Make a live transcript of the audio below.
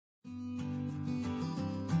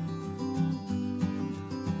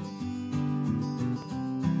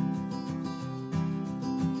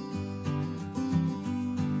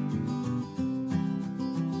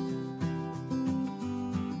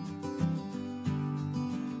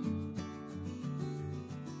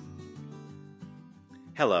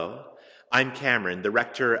Hello, I'm Cameron, the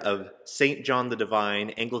rector of St. John the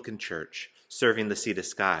Divine Anglican Church, serving the Sea to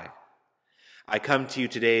Sky. I come to you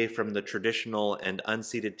today from the traditional and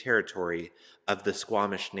unceded territory of the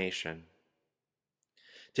Squamish Nation.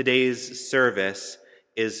 Today's service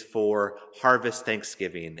is for Harvest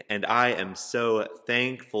Thanksgiving, and I am so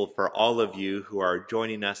thankful for all of you who are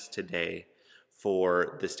joining us today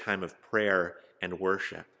for this time of prayer and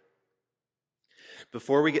worship.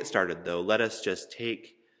 Before we get started, though, let us just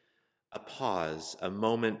take a pause, a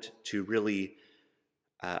moment to really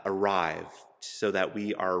arrive so that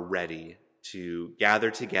we are ready to gather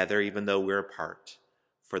together, even though we're apart,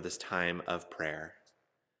 for this time of prayer.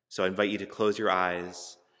 So I invite you to close your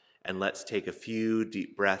eyes and let's take a few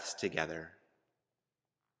deep breaths together.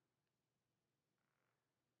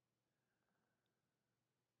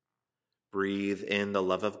 Breathe in the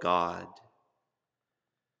love of God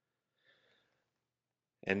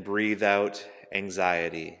and breathe out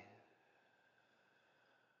anxiety.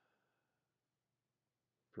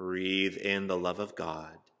 Breathe in the love of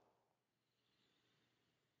God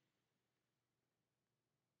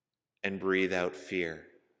and breathe out fear.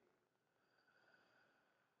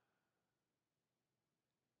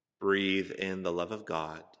 Breathe in the love of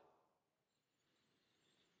God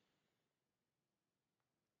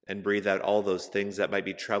and breathe out all those things that might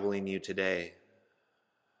be troubling you today.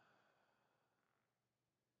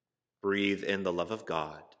 Breathe in the love of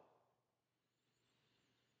God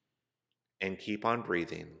and keep on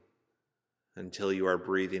breathing until you are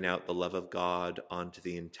breathing out the love of God onto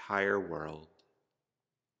the entire world.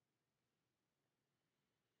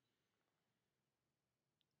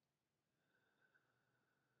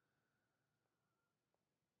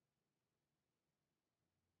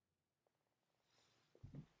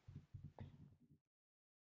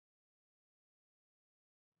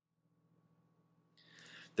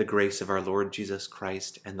 The grace of our Lord Jesus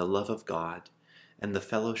Christ and the love of God and the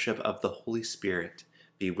fellowship of the Holy Spirit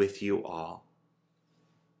be with you all.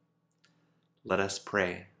 Let us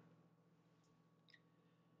pray.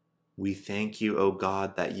 We thank you, O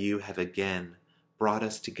God, that you have again brought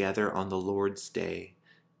us together on the Lord's Day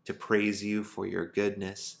to praise you for your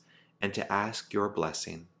goodness and to ask your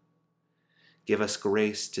blessing. Give us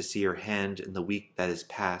grace to see your hand in the week that is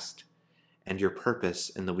past and your purpose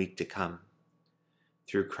in the week to come.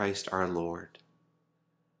 Through Christ our Lord.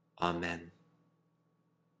 Amen.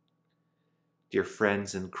 Dear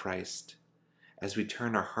friends in Christ, as we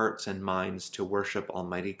turn our hearts and minds to worship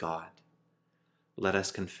Almighty God, let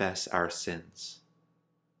us confess our sins.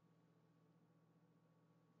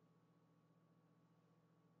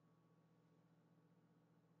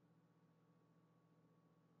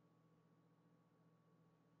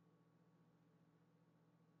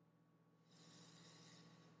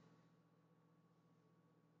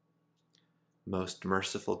 Most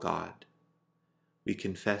merciful God, we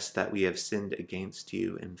confess that we have sinned against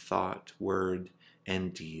you in thought, word,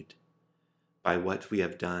 and deed, by what we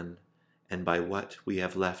have done and by what we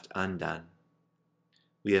have left undone.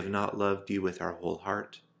 We have not loved you with our whole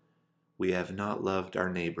heart. We have not loved our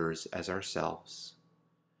neighbors as ourselves.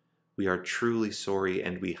 We are truly sorry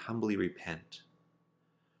and we humbly repent.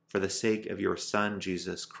 For the sake of your Son,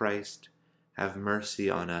 Jesus Christ, have mercy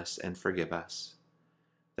on us and forgive us,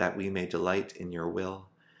 that we may delight in your will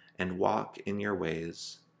and walk in your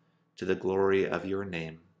ways, to the glory of your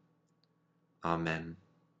name. Amen.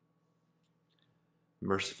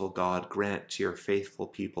 Merciful God, grant to your faithful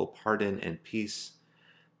people pardon and peace,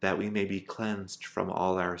 that we may be cleansed from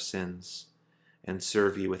all our sins and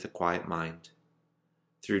serve you with a quiet mind.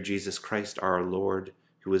 Through Jesus Christ our Lord,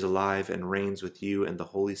 who is alive and reigns with you and the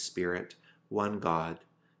Holy Spirit, one God,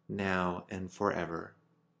 now and forever.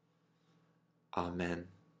 Amen.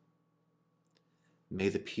 May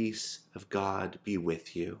the peace of God be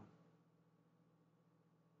with you.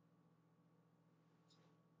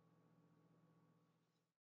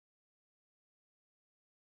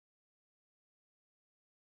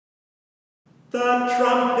 The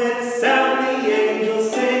trumpets sound, the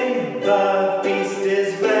angels sing, the feast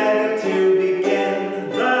is ready to begin.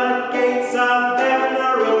 The gates of heaven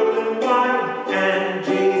are open wide, and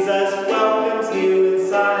Jesus welcomes you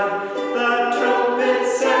inside. The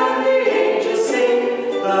trumpets sound, the angels sing,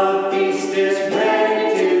 the feast is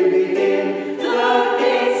ready to begin. The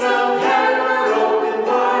gates of heaven are open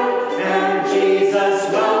wide, and Jesus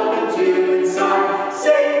welcomes you inside.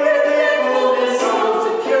 Sing with him, boldest songs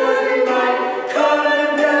of purity light. Come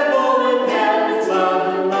and revel in heaven's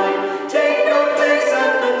love and light. Take your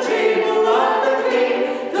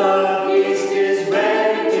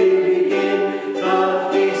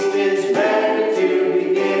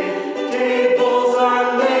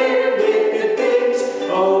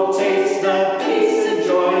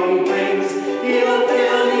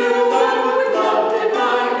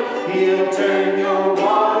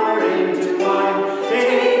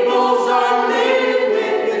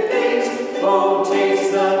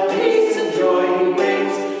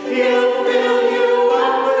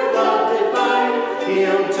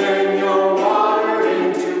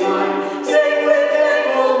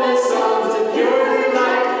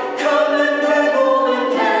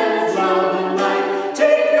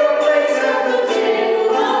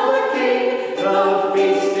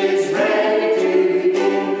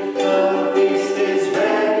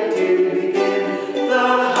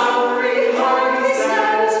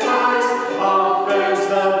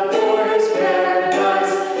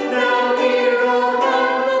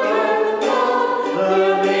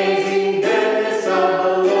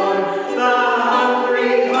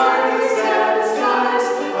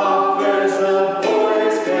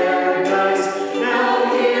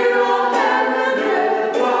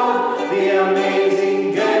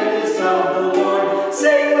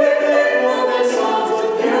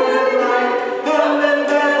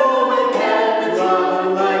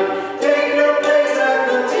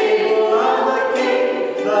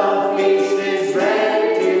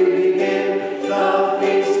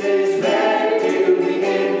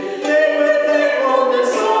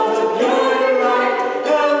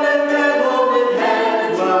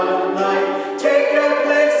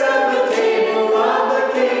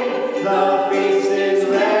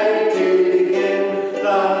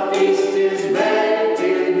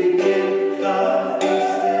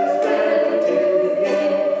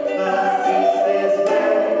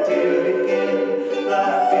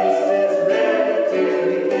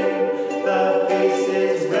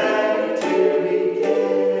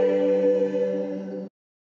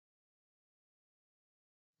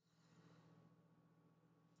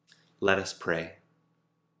Let us pray.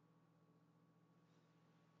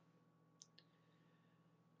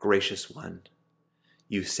 Gracious One,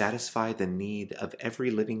 you satisfy the need of every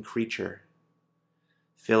living creature.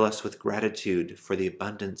 Fill us with gratitude for the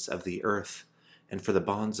abundance of the earth and for the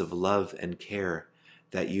bonds of love and care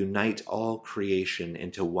that unite all creation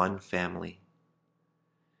into one family.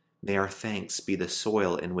 May our thanks be the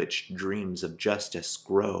soil in which dreams of justice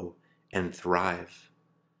grow and thrive.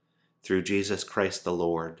 Through Jesus Christ the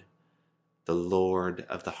Lord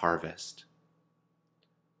of the harvest.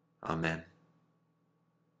 Amen.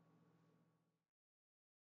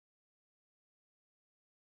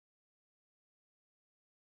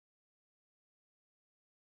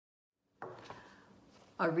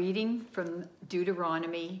 A reading from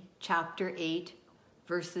Deuteronomy chapter 8,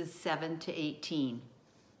 verses 7 to 18.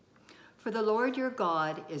 For the Lord your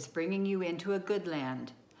God is bringing you into a good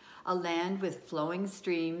land, a land with flowing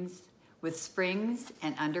streams, with springs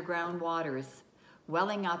and underground waters,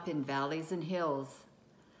 welling up in valleys and hills,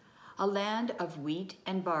 a land of wheat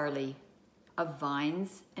and barley, of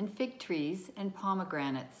vines and fig trees and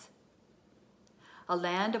pomegranates, a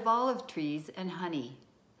land of olive trees and honey,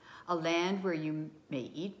 a land where you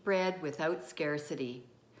may eat bread without scarcity,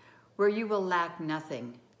 where you will lack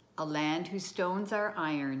nothing, a land whose stones are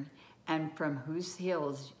iron, and from whose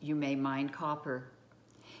hills you may mine copper.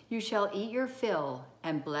 You shall eat your fill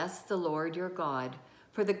and bless the Lord your God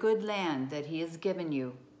for the good land that he has given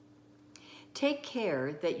you. Take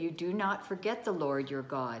care that you do not forget the Lord your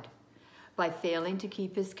God by failing to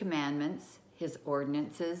keep his commandments, his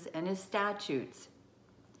ordinances, and his statutes,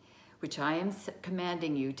 which I am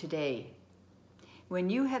commanding you today. When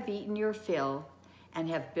you have eaten your fill and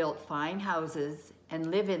have built fine houses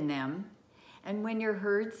and live in them, and when your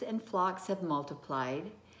herds and flocks have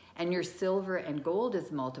multiplied, and your silver and gold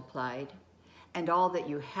is multiplied, and all that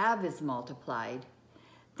you have is multiplied,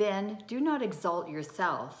 then do not exalt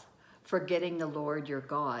yourself, forgetting the Lord your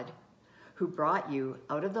God, who brought you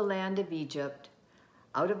out of the land of Egypt,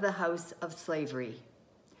 out of the house of slavery,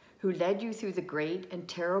 who led you through the great and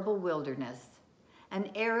terrible wilderness,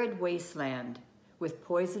 an arid wasteland with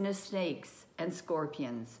poisonous snakes and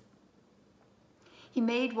scorpions. He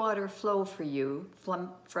made water flow for you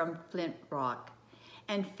from flint rock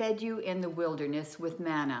and fed you in the wilderness with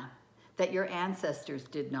manna that your ancestors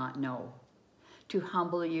did not know, to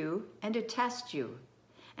humble you and to test you,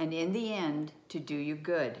 and in the end to do you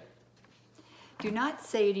good. Do not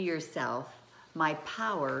say to yourself, my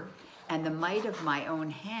power and the might of my own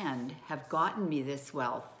hand have gotten me this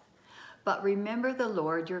wealth. But remember the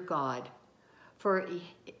Lord your God, for it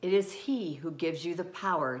is he who gives you the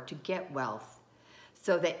power to get wealth,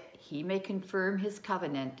 so that he may confirm his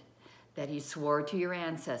covenant that he swore to your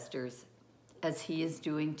ancestors, as he is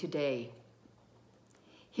doing today.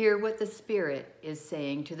 Hear what the Spirit is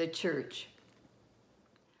saying to the church.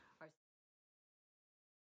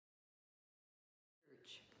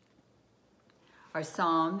 Our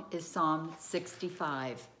psalm is Psalm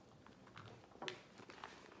 65.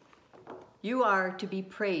 You are to be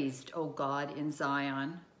praised, O God, in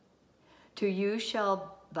Zion. To you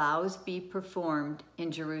shall vows be performed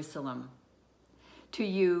in Jerusalem. To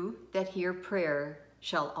you that hear prayer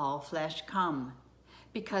shall all flesh come,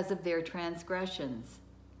 because of their transgressions.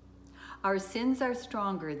 Our sins are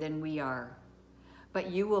stronger than we are, but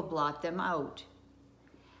you will blot them out.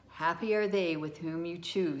 Happy are they with whom you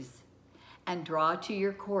choose, and draw to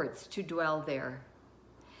your courts to dwell there.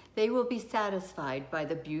 They will be satisfied by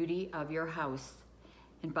the beauty of your house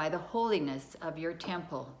and by the holiness of your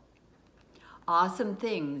temple. Awesome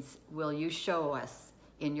things will you show us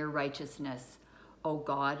in your righteousness, O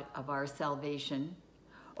God of our salvation,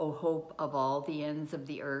 O hope of all the ends of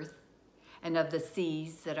the earth and of the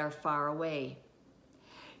seas that are far away.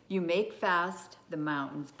 You make fast the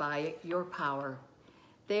mountains by your power.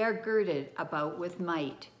 They are girded about with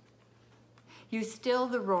might. You still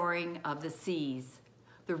the roaring of the seas,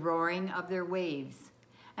 the roaring of their waves,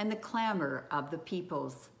 and the clamor of the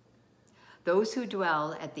peoples. Those who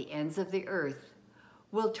dwell at the ends of the earth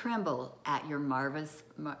will tremble at your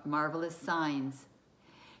marvelous signs.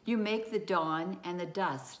 You make the dawn and the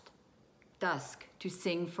dusk to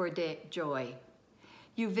sing for joy.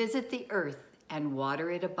 You visit the earth and water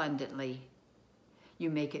it abundantly. You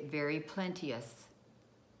make it very plenteous.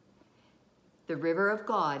 The river of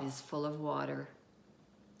God is full of water.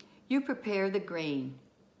 You prepare the grain,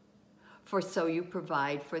 for so you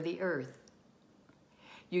provide for the earth.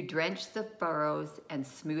 You drench the furrows and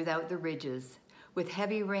smooth out the ridges with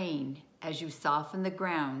heavy rain as you soften the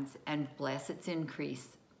grounds and bless its increase.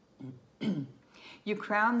 You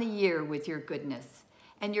crown the year with your goodness,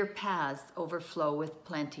 and your paths overflow with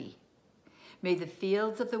plenty. May the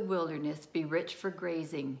fields of the wilderness be rich for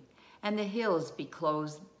grazing, and the hills be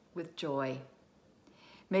clothed with joy.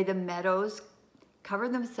 May the meadows cover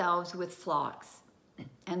themselves with flocks,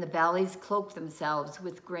 and the valleys cloak themselves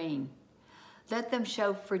with grain. Let them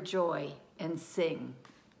shout for joy and sing.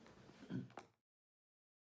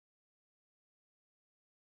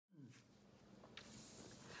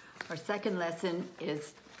 Our second lesson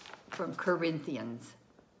is from Corinthians.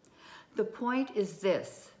 The point is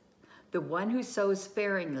this: the one who sows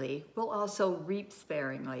sparingly will also reap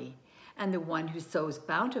sparingly, and the one who sows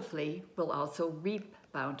bountifully will also reap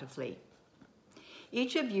bountifully.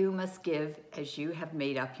 Each of you must give as you have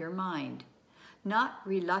made up your mind, not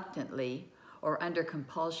reluctantly or under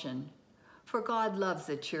compulsion, for God loves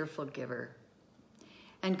a cheerful giver.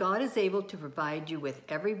 And God is able to provide you with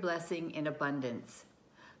every blessing in abundance,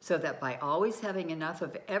 so that by always having enough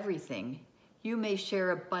of everything, you may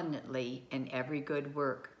share abundantly in every good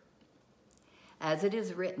work. As it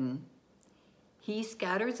is written, "He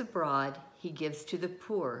scatters abroad, he gives to the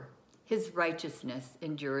poor. His righteousness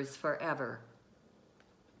endures forever."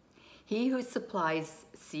 He who supplies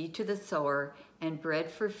seed to the sower and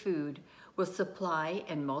bread for food will supply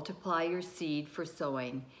and multiply your seed for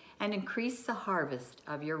sowing and increase the harvest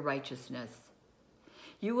of your righteousness.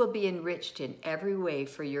 You will be enriched in every way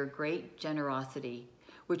for your great generosity,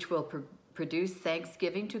 which will produce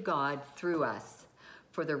thanksgiving to God through us.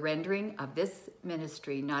 For the rendering of this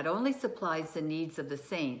ministry not only supplies the needs of the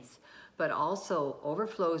saints, but also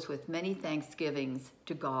overflows with many thanksgivings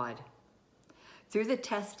to God. Through the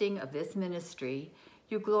testing of this ministry,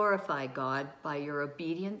 you glorify God by your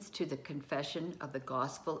obedience to the confession of the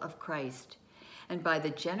gospel of Christ, and by the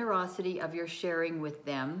generosity of your sharing with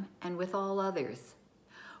them and with all others,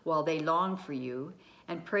 while they long for you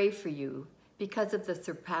and pray for you because of the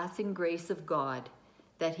surpassing grace of God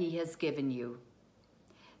that he has given you.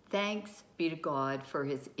 Thanks be to God for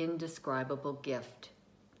his indescribable gift.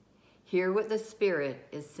 Hear what the Spirit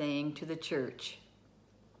is saying to the church.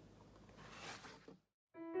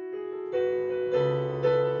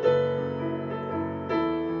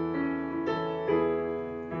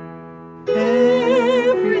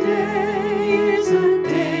 Every day is a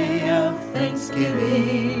day of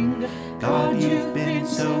thanksgiving. God, you've been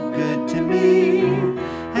so good to me.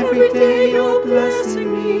 Every day you're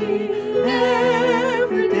blessing me.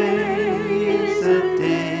 Every day is a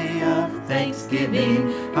day of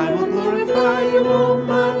thanksgiving. I will glorify you, O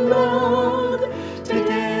my Lord,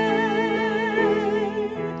 today.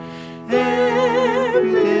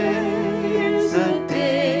 Every day is a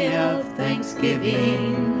day of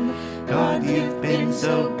thanksgiving. God, you've been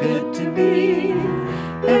so good to me.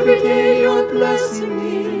 Every day you're blessing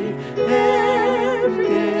me. Every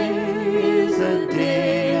day is a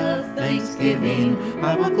day of thanksgiving.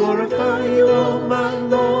 I will glorify you, O my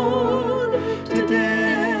Lord,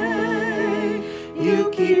 today. You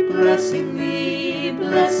keep blessing me,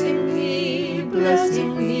 blessing me,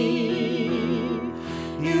 blessing me.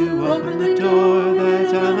 You open the door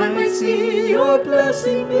that I might see. You're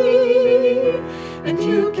blessing me. And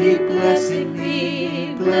you keep blessing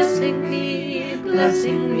me, blessing me,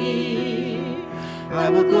 blessing me. I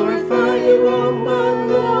will glorify you, O my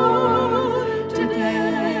Lord,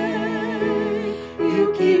 today.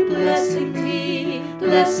 You keep blessing me,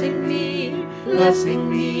 blessing me, blessing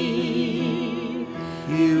me.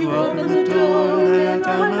 You open the door that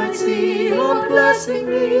I might see. You're blessing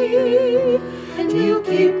me. And you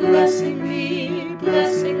keep blessing me,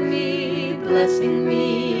 blessing me, blessing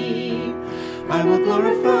me. I will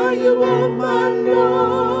glorify you, O my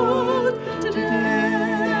Lord, today.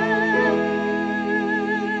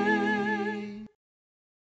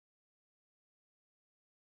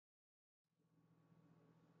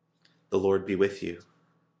 The Lord be with you.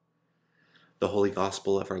 The Holy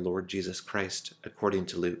Gospel of our Lord Jesus Christ according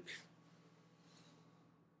to Luke.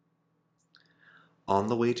 On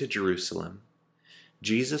the way to Jerusalem,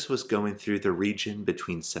 Jesus was going through the region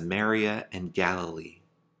between Samaria and Galilee.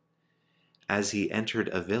 As he entered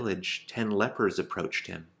a village, 10 lepers approached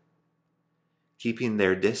him. Keeping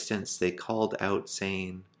their distance, they called out,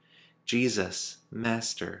 saying, "Jesus,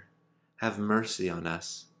 Master, have mercy on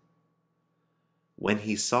us." When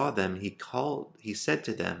he saw them, he said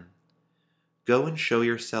to them, "Go and show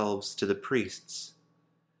yourselves to the priests."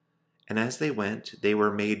 And as they went, they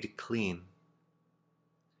were made clean.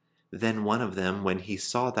 Then one of them, when he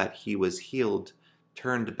saw that he was healed,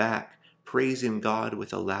 turned back, praising God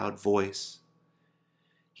with a loud voice.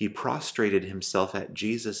 He prostrated himself at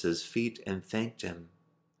Jesus' feet and thanked him.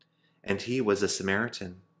 And he was a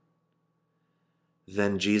Samaritan.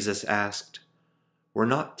 Then Jesus asked, "Were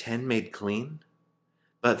not 10 made clean?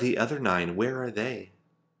 But the other 9, where are they?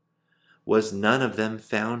 Was none of them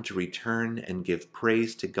found to return and give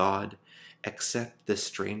praise to God except this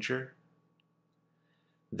stranger?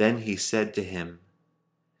 Then he said to him,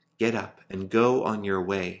 Get up and go on your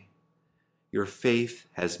way. Your faith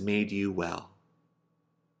has made you well.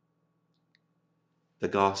 The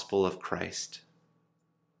Gospel of Christ.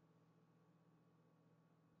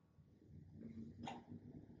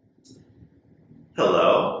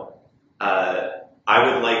 Hello.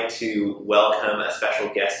 I would like to welcome a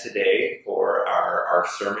special guest today for our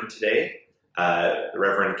sermon today. The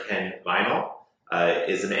Reverend Ken Vinal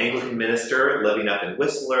is an Anglican minister living up in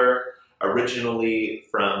Whistler, originally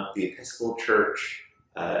from the Episcopal Church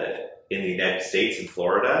in the United States in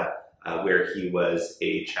Florida, where he was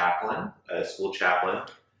a chaplain, a school chaplain,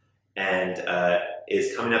 and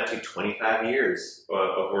is coming up to 25 years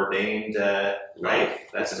of ordained life.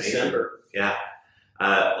 That's amazing. December. Yeah.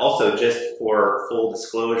 Also, just for full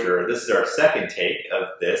disclosure, this is our second take of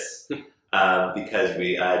this because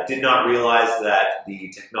we did not realize that the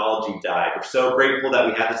technology died. We're so grateful that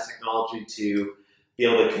we have this technology to be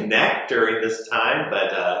able to connect during this time,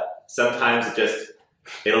 but sometimes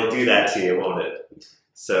it'll do that to you, won't it?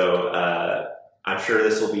 So I'm sure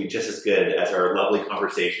this will be just as good as our lovely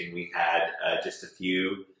conversation we had just a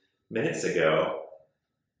few minutes ago.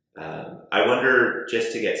 I wonder,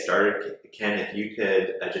 just to get started, Ken, if you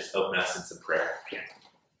could just open us in some prayer.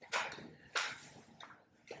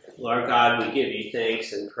 Lord God, we give you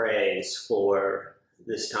thanks and praise for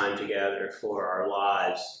this time together, for our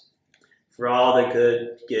lives, for all the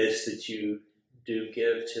good gifts that you do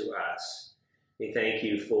give to us. We thank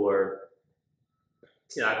you for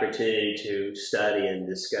the opportunity to study and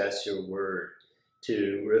discuss your word,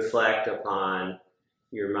 to reflect upon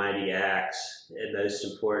your mighty acts, and most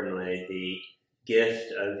importantly, the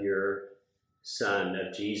gift of your Son,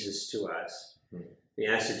 of Jesus, to us. We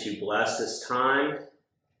ask that you bless this time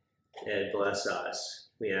and bless us.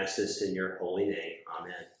 We ask this in your holy name.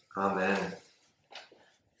 Amen. Amen.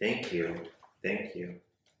 Thank you. Thank you.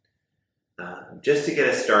 Just to get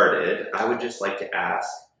us started, I would just like to ask,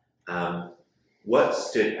 what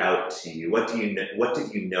stood out to you? What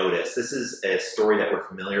did you notice? This is a story that we're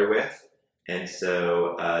familiar with. And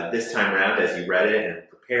so this time around, as you read it and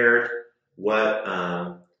prepared, what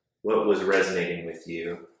was resonating with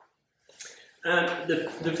you?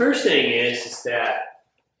 The first thing is that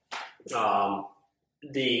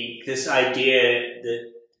this idea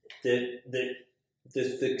that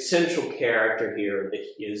the central character here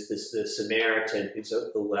is the Samaritan who's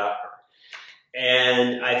the leper.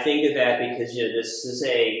 And I think of that because this is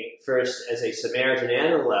first as a Samaritan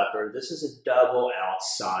and a leper, this is a double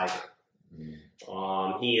outsider.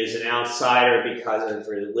 He is an outsider because of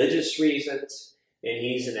religious reasons, and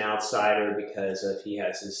he's an outsider because he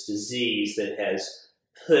has this disease that has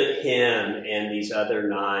put him and these other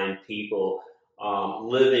 9 people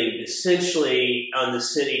living essentially on the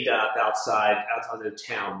city dump outside the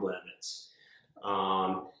town limits.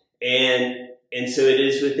 And so it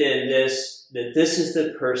is within this that this is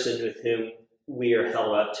the person with whom we are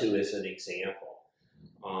held up to as an example.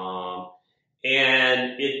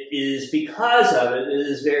 And it is because of it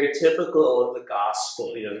is very typical of the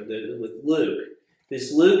gospel, with Luke.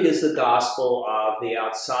 Because Luke is the gospel of the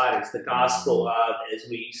outsiders, the gospel of, as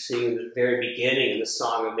we see in the very beginning in the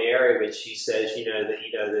Song of Mary, which she says,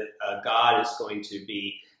 that God is going to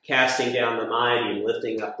be casting down the mighty and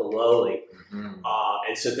lifting up the lowly. Mm-hmm.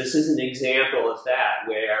 And so this is an example of that,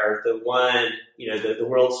 where the one, the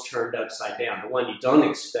world's turned upside down. The one you don't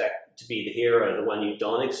expect to be the hero, the one you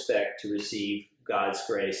don't expect to receive God's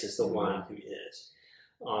grace is the one who is.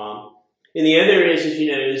 And the other is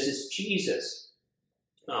this Jesus.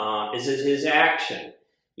 Is it his action?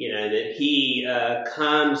 That he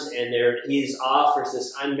comes and he offers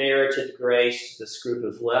this unmerited grace to this group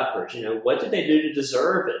of lepers. What did they do to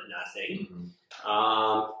deserve it? Nothing. Mm-hmm.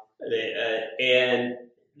 And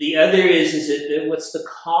the other is that what's the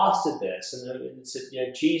cost of this? And it's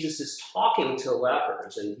Jesus is talking to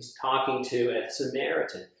lepers and he's talking to a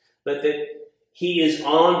Samaritan, but that he is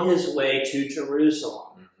on his way to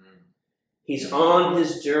Jerusalem. Mm-hmm. He's on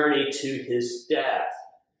his journey to his death.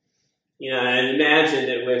 And imagine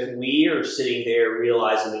that if we are sitting there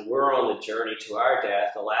realizing that we're on the journey to our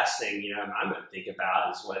death, the last thing I'm going to think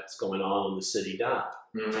about is what's going on in the city dump.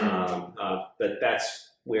 Mm-hmm. But that's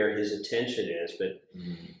where his attention is. But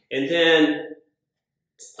and then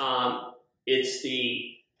it's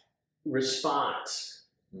the response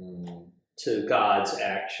to God's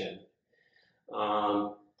action,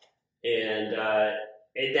 and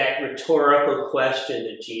that rhetorical question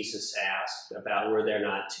that Jesus asked about were there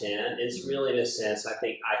not 10 is really, in a sense, I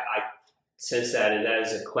think I sense that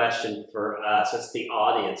is a question for us. That's the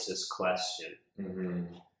audience's question. You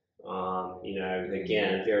know,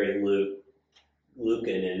 again, very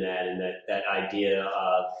Lucan in that idea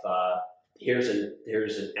of here's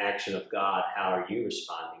an action of God. How are you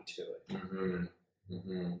responding to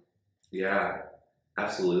it? Yeah,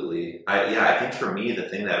 absolutely. I think for me, the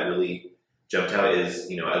thing that really jumped out is,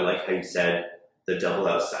 you know, I like how you said the double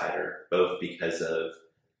outsider, both because of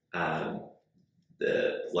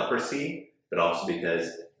the leprosy, but also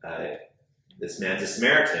because this man's a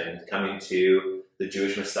Samaritan coming to the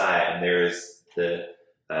Jewish Messiah, and there is a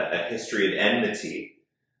history of enmity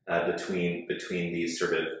between these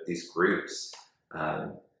groups.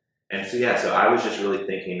 And so I was just really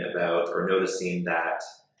thinking about, or noticing that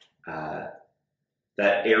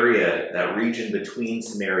that area, that region between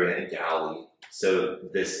Samaria and Galilee. So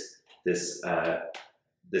this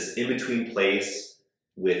in-between place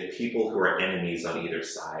with people who are enemies on either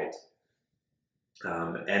side.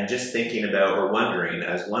 And just thinking about, or wondering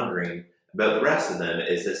about the rest of them,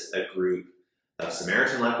 is this a group of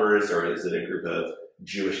Samaritan lepers, or is it a group of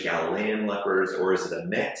Jewish Galilean lepers, or is it a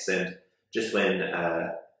mix? And just when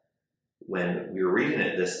we were reading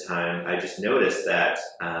it this time, I just noticed that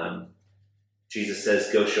Jesus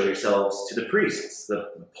says, "Go show yourselves to the priests,"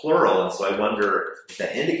 the plural. And so I wonder if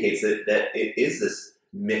that indicates that it is this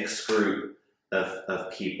mixed group of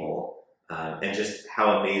people, and just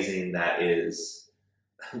how amazing that is.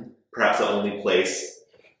 Perhaps the only place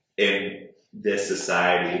in this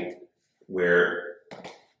society where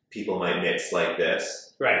people might mix like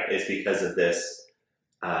this, right, is because of this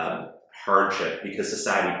hardship, because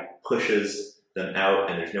society pushes them out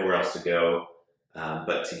and there's nowhere else to go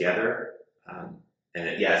but together.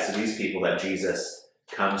 So these people that Jesus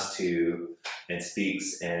comes to and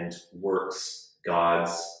speaks and works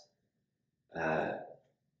God's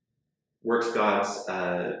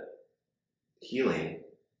healing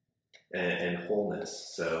and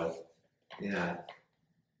wholeness. So, yeah.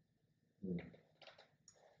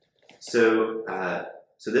 So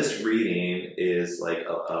this reading is like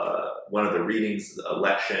one of the readings, the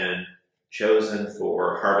election chosen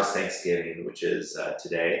for Harvest Thanksgiving, which is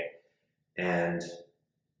today. And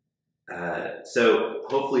so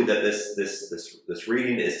hopefully that this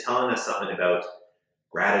reading is telling us something about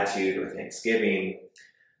gratitude or thanksgiving.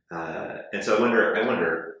 And so I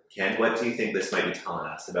wonder, Ken, what do you think this might be telling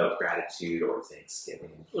us about gratitude or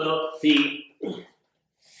thanksgiving? Well,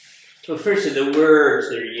 firstly, the words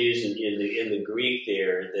that are used in the Greek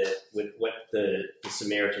there, that what the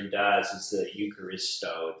Samaritan does is the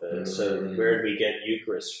Eucharisto. So where do we get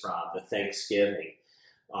Eucharist from? The Thanksgiving.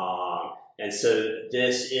 And so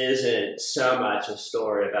this isn't so much a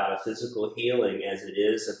story about a physical healing as it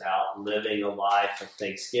is about living a life of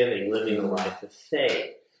thanksgiving, living a life of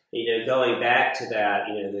faith. You know, going back to that,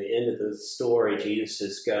 you know, the end of the story, Jesus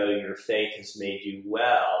says, "Go, your faith has made you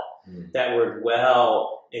well." That word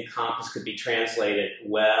 "well" could be translated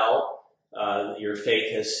 "well." Your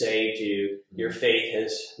faith has saved you. Your faith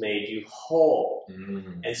has made you whole.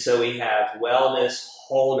 And so we have wellness,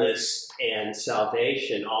 wholeness, and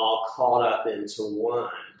salvation all caught up into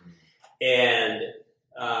one. And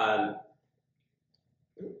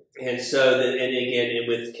so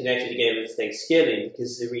connected again with Thanksgiving,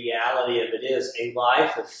 because the reality of it is a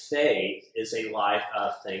life of faith is a life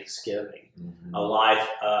of thanksgiving, a life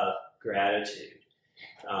of gratitude,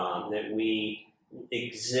 that we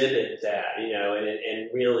exhibit that, you know, and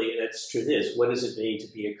really that's true. What does it mean to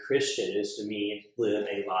be a Christian? Is to me live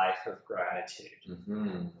a life of gratitude.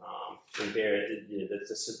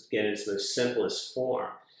 That's again its most simplest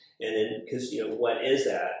form. And then, because, you know, what is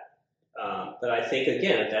that? But I think,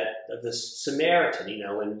 again, of the Samaritan, you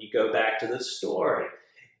know, when you go back to the story,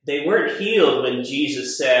 they weren't healed when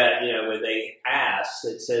Jesus said, you know, when they asked,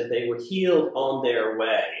 it said they were healed on their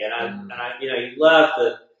way. And I you know, you love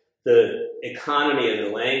the economy of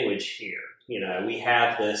the language here. You know, we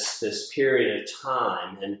have this period of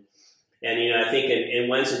time, and you know, I think in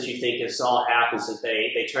one sense you think this all happens that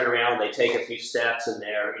they turn around, they take a few steps in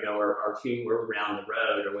there, you know, or a few more around the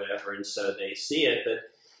road or whatever, and so they see it.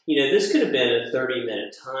 But you know, this could have been a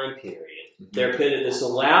 30-minute time period. There could have this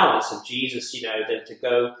allowance of Jesus, you know, that to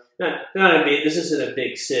go. This isn't a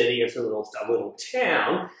big city or a little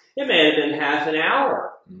town. It may have been half an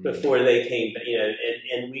hour before they came. You know,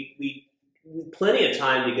 and we plenty of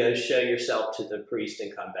time to go show yourself to the priest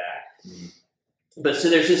and come back. But so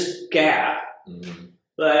there's this gap.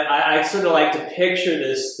 But I sort of like to picture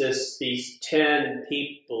these 10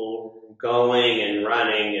 people going and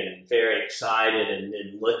running and very excited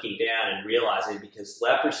and looking down and realizing, because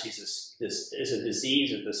leprosy is a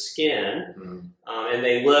disease of the skin, and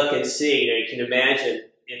they look and see. You know, you can imagine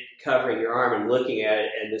it covering your arm and looking at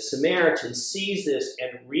it, and the Samaritan sees this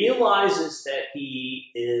and realizes that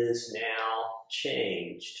he is now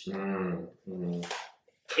changed. Mm-hmm.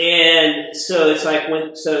 And so it's like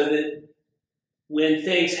when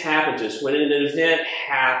things happen to us, when an event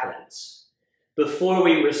happens, before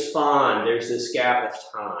we respond, there's this gap of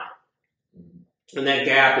time. And that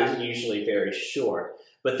gap is usually very short.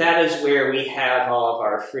 But that is where we have all of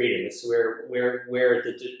our freedom. It's where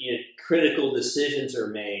the critical decisions are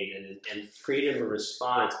made and freedom of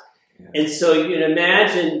response. Yeah. And so you can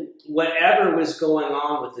imagine whatever was going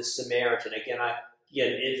on with the Samaritan. Again,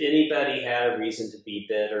 if anybody had a reason to be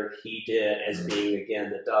bitter, he did, as being,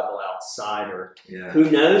 again, the double outsider. Yeah. Who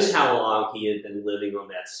knows how long he had been living on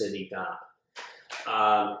that city dump.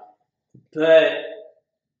 But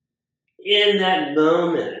in that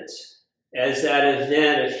moment, as that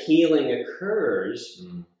event of healing occurs,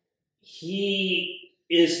 he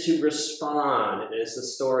is to respond. And as the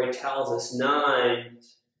story tells us,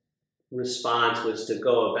 9's response was to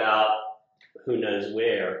go about who knows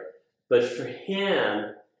where. But for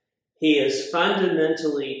him, he is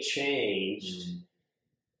fundamentally changed,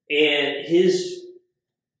 and his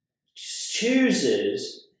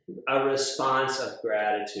chooses a response of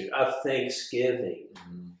gratitude, of thanksgiving.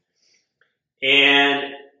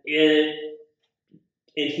 And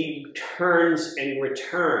he turns and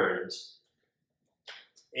returns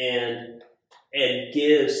and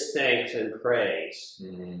gives thanks and praise.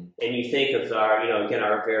 And you think of our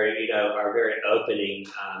very opening,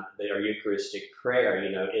 our Eucharistic prayer.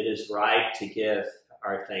 It is right to give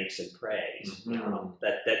our thanks and praise.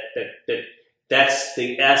 That's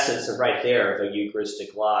the essence of right there of a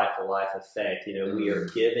Eucharistic life, a life of faith. We are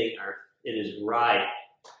giving it is right.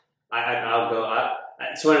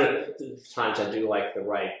 It's one of the times I do like the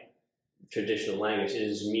right traditional language. It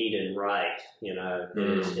is meet and right.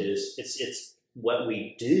 It's what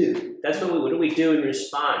we do. That's what do we do in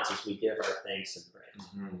response as we give our thanks and praise.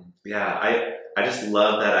 Yeah, I just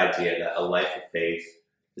love that idea that a life of faith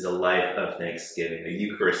is a life of thanksgiving, a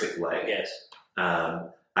Eucharistic life. Yes.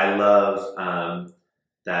 I love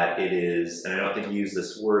that it is, and I don't think you use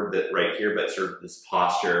this word right here, but sort of this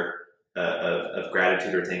posture of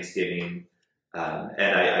gratitude or thanksgiving. And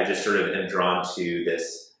I just sort of am drawn to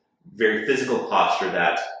this very physical posture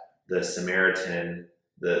that the Samaritan,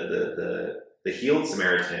 the healed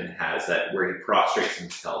Samaritan has, that where he prostrates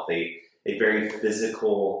himself, a very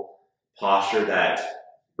physical posture that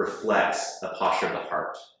reflects a posture of the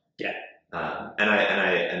heart. Yeah. And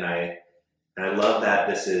I love that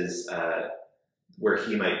this is where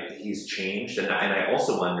he's changed, and I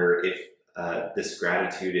also wonder if this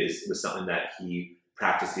gratitude was something that he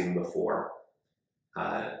practiced even before.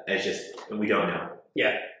 And we don't know.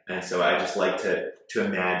 Yeah. And so I just like to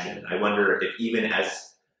imagine. I wonder if even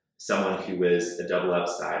as someone who was a double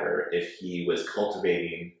outsider, if he was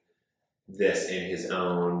cultivating this in his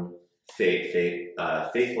own faith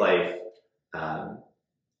life,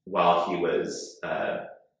 while he was.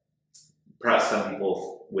 Perhaps some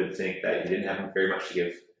people would think that he didn't have very much to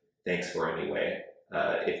give thanks for anyway.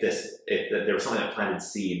 If there was something that planted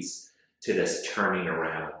seeds to this turning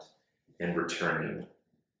around and returning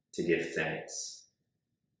to give thanks.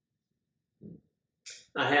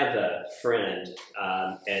 I have a friend,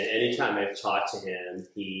 and anytime I've talked to him,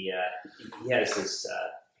 he has this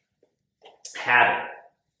habit.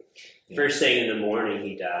 First thing in the morning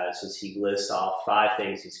he does is he lists off 5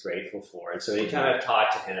 things he's grateful for. And so anytime I've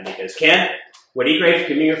talked to him, he goes, "Ken, what are you grateful for?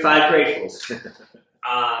 Give me your 5 gratefuls."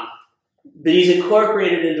 But he's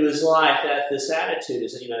incorporated into his life that this attitude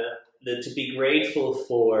is, to be grateful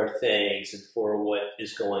for things and for what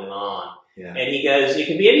is going on. Yeah. And he goes, it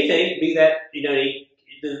can be anything. It can be that,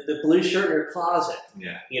 the blue shirt in your closet.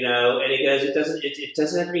 Yeah. And he goes, it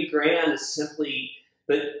doesn't have to be grand. It's simply,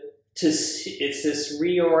 it's this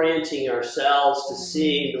reorienting ourselves to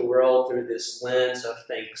seeing the world through this lens of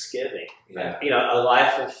thanksgiving. Yeah. A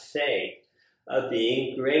life of faith, of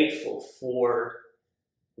being grateful for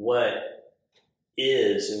what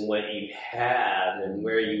is and what you have and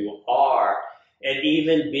where you are, and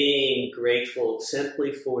even being grateful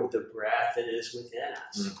simply for the breath that is within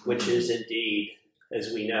us, which is indeed,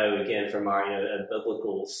 as we know, again, from our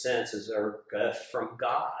biblical sense, is our gift from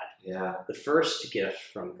God. Yeah. The first gift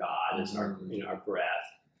from God is our breath.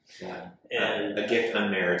 Yeah. And a gift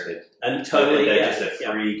unmerited. And totally just a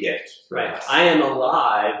free gift. Right. Us. I am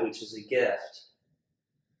alive, which is a gift.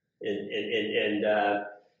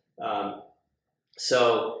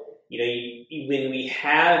 So when we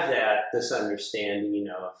have this understanding,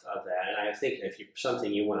 of that, and I think if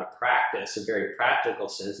something you want to practice, a very practical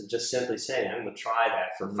sense, and just simply saying, I'm going to try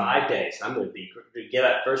that for 5 days. I'm going to get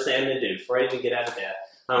up. First thing I'm going to do before I even get out of bed,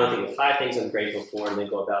 I don't think of 5 things I'm grateful for and then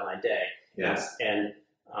go about my day. Yes. And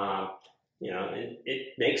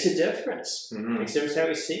it makes a difference. It makes a difference how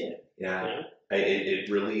we see it. Yeah. You know? It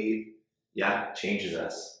really, changes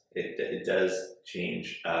us. It does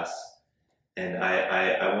change us. And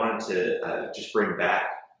I wanted to just bring back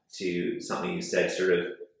to something you said, sort of,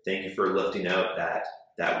 thank you for lifting out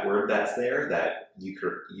that word that's there, that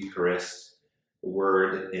Eucharist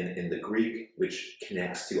word in the Greek, which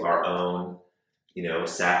connects to our own,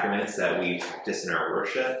 sacraments that we practice in our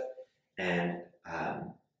worship. And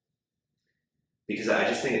because I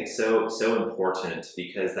just think it's so important,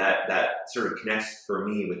 because that sort of connects for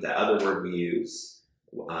me with the other word we use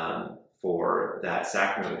for that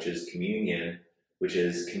sacrament, which is communion, which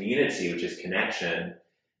is community, which is connection.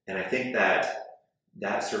 And I think that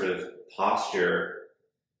sort of posture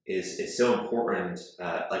is so important.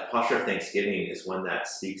 Like posture of thanksgiving is one that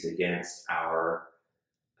speaks against our,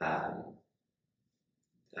 I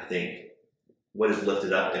think, what is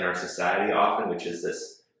lifted up in our society often, which is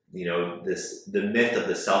this, the myth of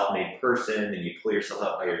the self-made person, and you pull yourself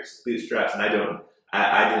up by your bootstraps. And I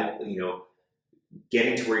didn't,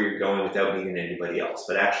 getting to where you're going without needing anybody else,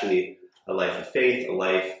 but actually a life of faith, a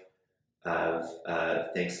life of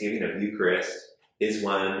thanksgiving, of Eucharist, is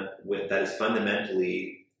one that is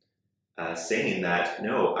fundamentally saying that,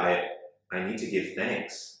 no, I need to give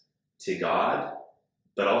thanks to God,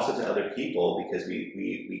 but also to other people, because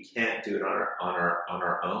we can't do it on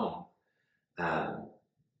our own.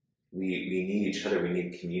 We need each other. We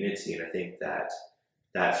need community, and I think that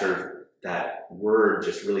word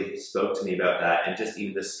just really spoke to me about that, and just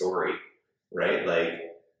even this story, right?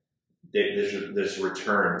 Like there's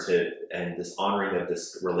return to, and this honoring of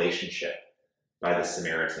this relationship by the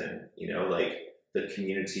Samaritan. Like the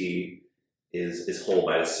community is whole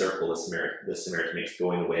by the circle the Samaritan makes,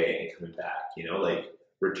 going away and coming back. Like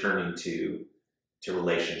returning to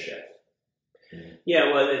relationship.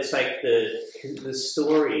 Yeah, well, it's like the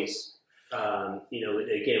stories.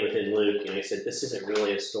 Again, within Luke, I said this isn't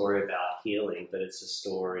really a story about healing, but it's a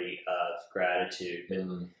story of gratitude.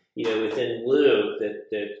 And within Luke,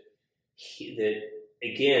 that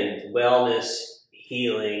again, wellness,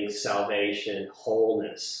 healing, salvation,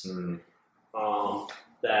 wholeness.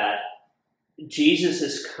 That Jesus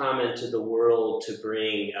has come into the world to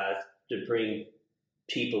bring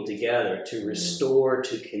people together, to restore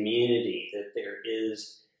to community. That there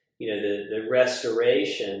is, the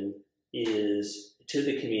restoration is to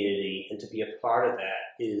the community, and to be a part of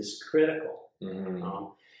that is critical.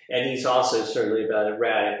 And he's also certainly about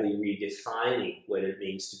radically redefining what it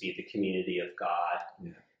means to be the community of God,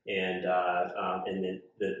 and then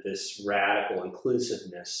this radical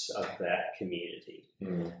inclusiveness of that community.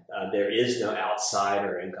 There is no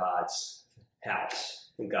outsider in God's house,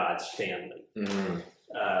 in God's family.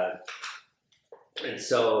 And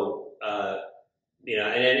so,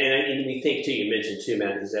 and we think too, you mentioned too,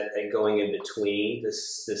 Matt, is that going in between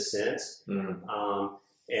this sense, and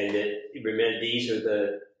that, remember, these are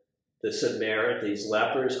the Samaritans, these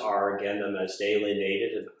lepers are, again, the most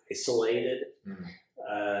alienated and isolated.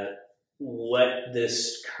 What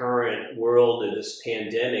this current world of this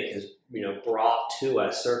pandemic has, brought to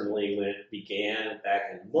us, certainly when it began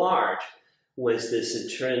back in March, was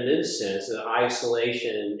this tremendous sense that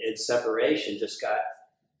isolation and separation just got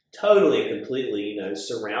totally and completely,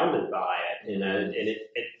 surrounded by it, and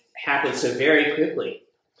it happened so very quickly.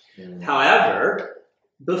 However,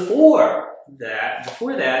 before that,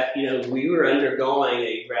 we were undergoing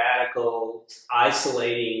a radical,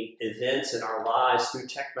 isolating events in our lives through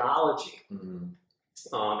technology.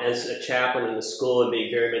 As a chaplain in the school, and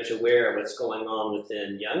being very much aware of what's going on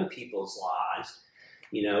within young people's lives,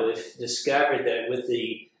 if discovered that with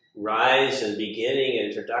the rise and beginning and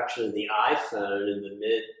introduction of the iPhone in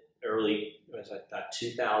the early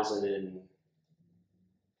 2005,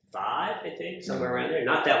 I think, somewhere around there,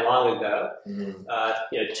 not that long ago,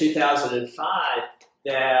 2005,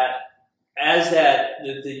 that as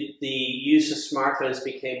the use of smartphones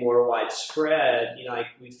became more widespread,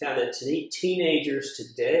 we found that teenagers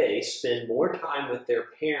today spend more time with their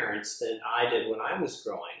parents than I did when I was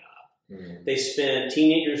growing up.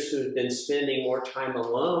 Teenagers who have been spending more time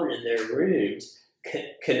alone in their rooms,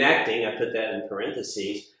 connecting, I put that in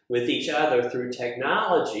parentheses, with each other through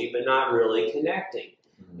technology, but not really connecting.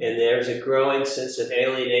 And there's a growing sense of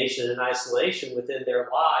alienation and isolation within their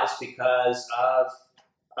lives because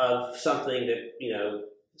of something that,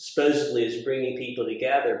 supposedly is bringing people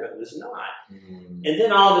together, but was not. And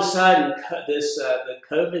then all of a sudden, the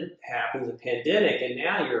COVID happens, the pandemic, and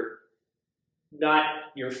now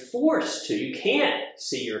you're forced to. You can't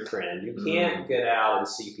see your friend. You can't get out and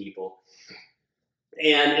see people.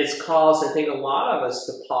 And it's caused, I think, a lot of us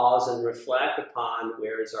to pause and reflect upon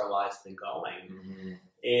where has our life been going,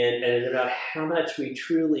 and about how much we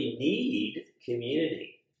truly need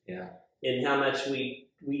community, and how much we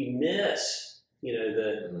miss,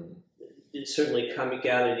 certainly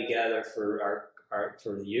gathering together for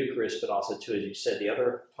for the Eucharist, but also too, as you said, the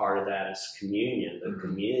other part of that is communion, the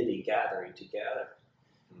community gathering together,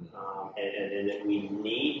 and that we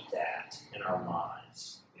need that in our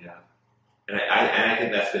lives. Yeah. And I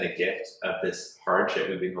think that's been a gift of this hardship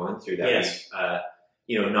we've been going through. That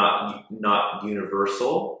we've, not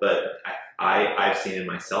universal, but I've seen in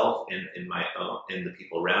myself and in my own, in the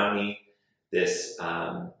people around me, this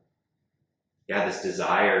this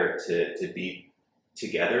desire to be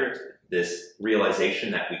together, this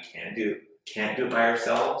realization that we can't do it by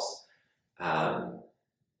ourselves,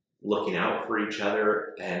 looking out for each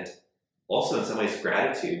other, and also in some ways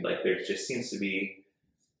gratitude. Like there just seems to be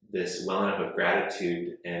this welling up of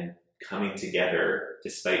gratitude and coming together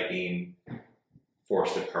despite being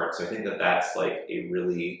forced apart. So I think that that's like a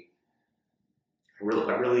really,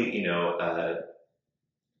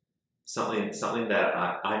 something that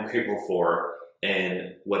I'm grateful for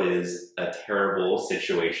in what is a terrible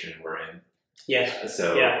situation we're in. Yes.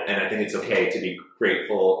 So, and I think it's okay to be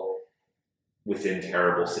grateful within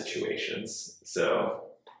terrible situations. So.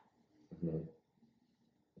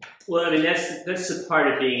 Well, I mean, that's the part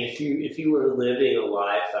of being, if you were living a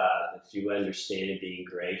life of, if you understand being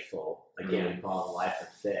grateful, again, call it a life of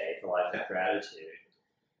faith, a life of gratitude,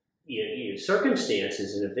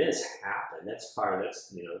 circumstances and events happen. That's part of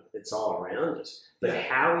it's all around us. But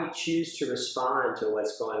how we choose to respond to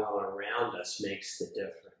what's going on around us makes the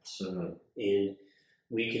difference. And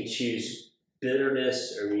we can choose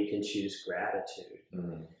bitterness or we can choose gratitude.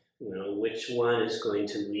 Which one is going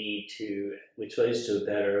to lead to a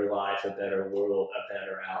better life, a better world, a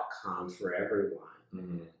better outcome for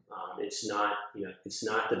everyone. It's not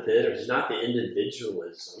the bitter, it's not the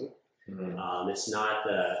individualism. It's not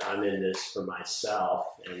the I'm in this for myself,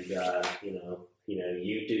 and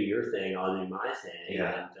you do your thing, I'll do my thing,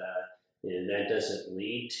 and that doesn't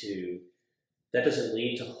lead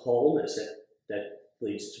to wholeness. That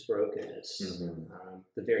leads to brokenness.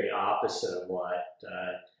 The very opposite of what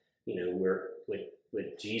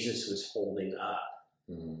Jesus was holding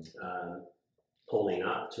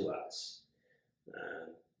up to us.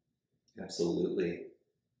 Absolutely.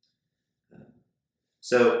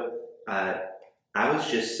 So I was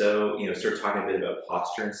just so, sort of talking a bit about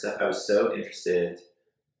posture and stuff. I was so interested.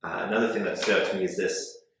 Another thing that stood out to me is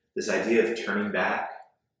this idea of turning back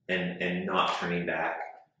and not turning back.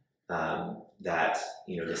 That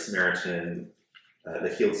the Samaritan. The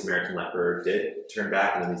healed Samaritan leper did turn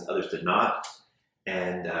back, and then these others did not.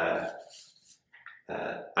 And I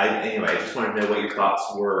just wanted to know what your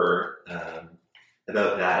thoughts were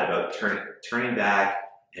about that, about turning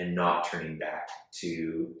back and not turning back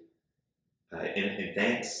to in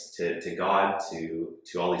thanks to God, to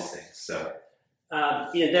all these things. So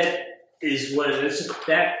that is one of those,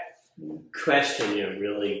 that question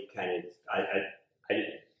really kind of I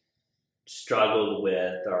struggled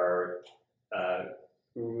with, or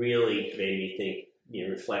really made me think,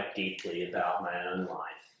 reflect deeply about my own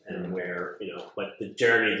life and where, what the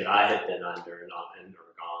journey that I had been under and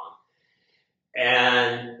undergone.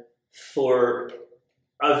 And for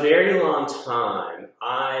a very long time,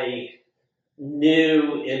 I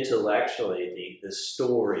knew intellectually the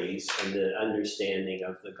stories and the understanding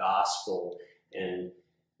of the gospel and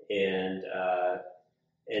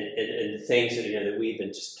things that we've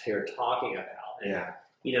been just here talking about. And,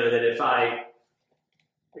 that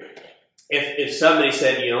if somebody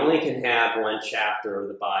said you only can have one chapter of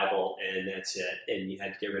the Bible and that's it, and you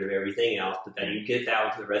had to get rid of everything else, but then you get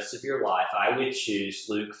that for the rest of your life, I would choose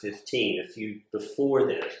Luke 15, a few before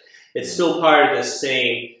this. It's still part of the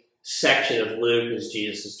same section of Luke as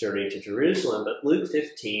Jesus is journeying to Jerusalem, but Luke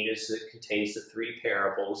 15 contains the three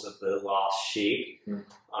parables of the lost sheep,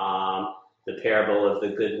 the parable of the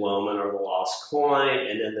good woman or the lost coin,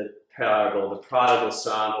 and then the parable of the prodigal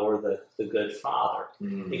son or the good father.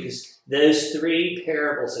 Because those three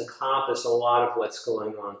parables encompass a lot of what's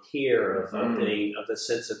going on here, of the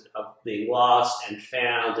sense of being lost and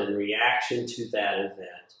found and reaction to that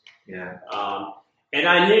event. And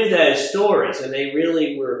I knew those stories, and they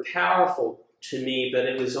really were powerful to me, but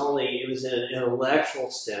it was in an intellectual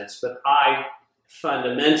sense. But I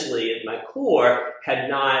fundamentally, at my core, had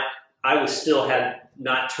not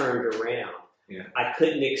turned around. I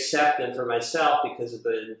couldn't accept them for myself because of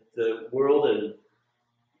the world in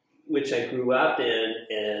which I grew up in,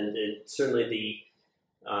 and certainly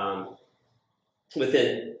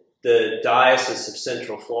within the Diocese of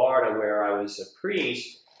Central Florida, where I was a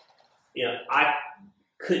priest, I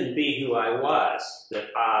couldn't be who I was.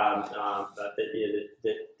 That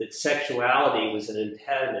sexuality was an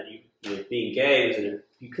impediment. Being gay was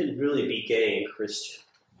you couldn't really be gay and Christian.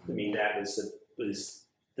 I mean, that was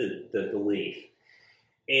the belief.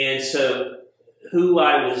 And so, who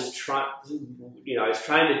I was trying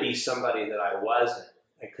to be somebody that I wasn't.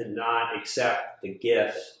 I could not accept the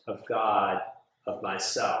gift of God, of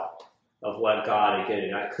myself, of what God had given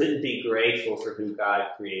me. I couldn't be grateful for who God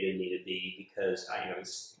created me to be because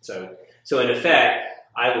so in effect,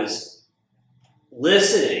 I was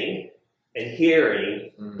listening and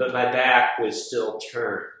hearing, but my back was still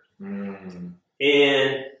turned.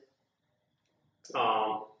 And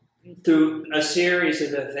through a series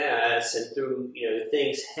of events and through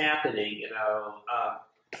things happening,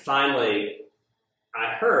 finally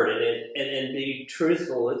I heard, and be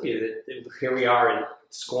truthful with you, that here we are in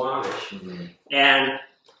Squamish, and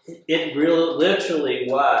it really, literally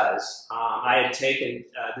was. I had taken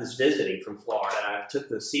this visiting from Florida. I took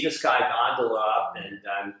the Sea to Sky gondola up, and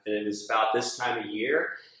it was about this time of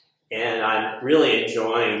year, and I'm really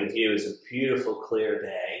enjoying the view. It was a beautiful, clear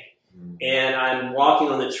day. And I'm walking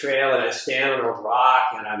on the trail, and I stand on a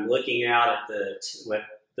rock, and I'm looking out at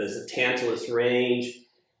the Tantalus Range,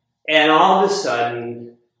 and all of a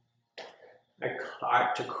sudden, I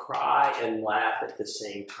start to cry and laugh at the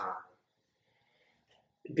same time.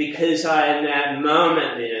 Because in that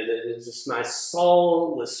moment, my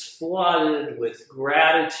soul was flooded with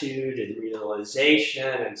gratitude and realization,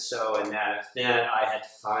 and so in that event, I had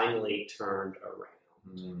finally turned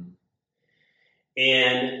around.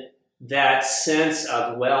 And that sense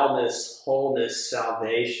of wellness, wholeness,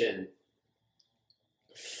 salvation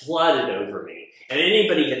flooded over me. And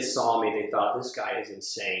anybody had saw me, they thought, this guy is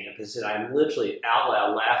insane. Because I'm literally out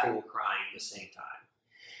loud laughing and crying at the same time.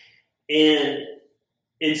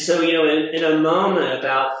 And so, in a moment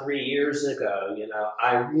about 3 years ago,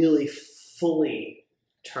 I really fully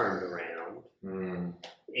turned around. And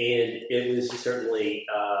it was certainly,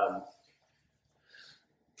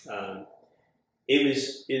 it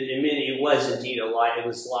was indeed it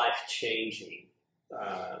was life-changing.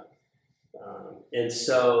 And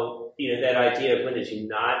so, that idea of when did you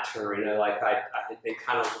not turn, I had been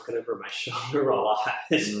kind of looking over my shoulder a lot,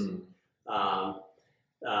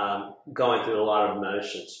 going through a lot of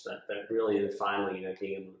emotions, but really finally,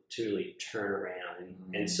 being able to truly turn around.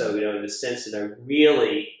 And so, in the sense that I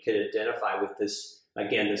really could identify with this,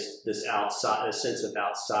 again, this outside, a sense of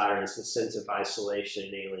outsiders, a sense of isolation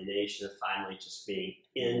and alienation of finally just being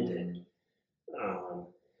ended.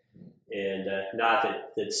 And not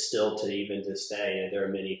that still to even this day, there are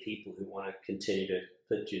many people who want to continue to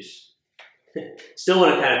still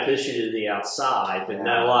want to kind of push you to the outside, but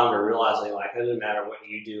no longer realizing, it doesn't matter what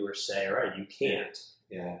you do or say, right? You can't.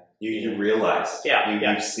 Yeah. You realize.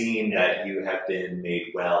 You've seen that you have been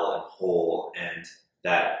made well and whole, and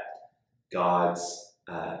that God's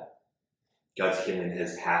healing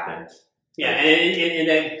has happened. Yeah, and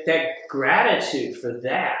that gratitude for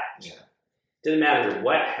that. Yeah. Doesn't matter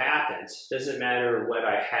what happens. Doesn't matter what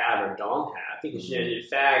I have or don't have. Because in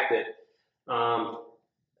fact that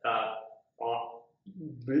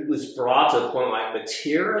it was brought to a point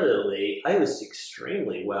materially, I was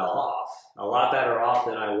extremely well off. A lot better off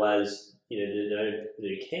than I was, than I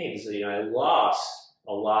became. So I lost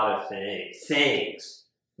a lot of things.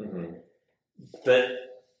 But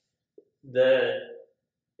the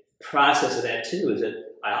process of that too is that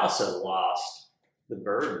I also lost the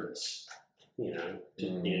burdens. You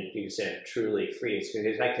can say I'm truly free. It's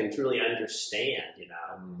because I can truly understand,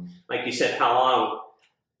 Like you said,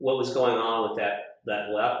 what was going on with that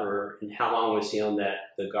leper, and how long was he on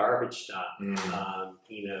the garbage dump?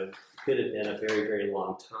 Could have been a very, very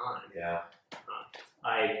long time. Yeah.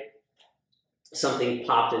 Something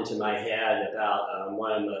popped into my head about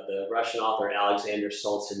one of the Russian author Alexander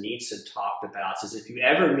Solzhenitsyn talked about. Says if you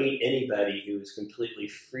ever meet anybody who is completely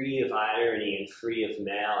free of irony and free of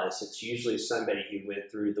malice, it's usually somebody who went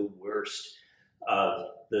through the worst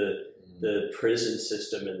of the prison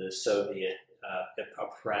system and the Soviet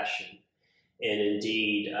oppression. And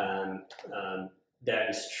indeed, that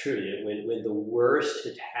is true. When the worst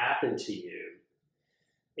had happened to you,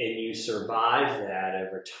 and you survive that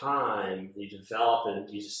over time, you develop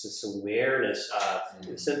this awareness of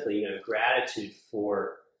simply, gratitude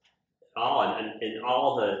for all, and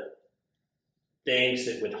all the things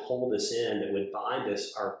that would hold us in, that would bind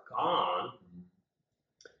us, are gone.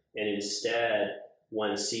 And instead,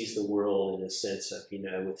 one sees the world in a sense of,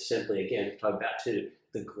 with simply, again, talk about too,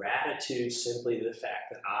 the gratitude, simply the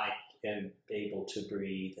fact that I am able to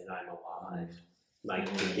breathe and I'm alive.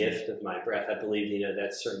 the gift of my breath. I believe,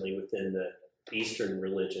 that's certainly within the Eastern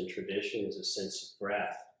religion tradition is a sense of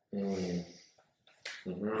breath. Mm.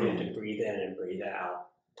 Mm-hmm. To breathe in and breathe out,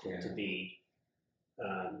 and to be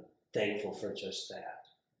thankful for just that.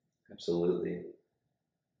 Absolutely.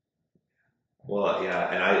 Well,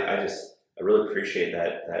 yeah, and I really appreciate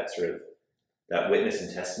that sort of that witness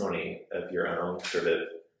and testimony of your own sort of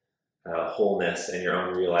wholeness and your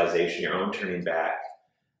own realization, your own turning back.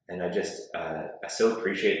 And I so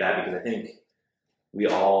appreciate that, because I think we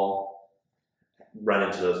all run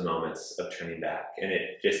into those moments of turning back, and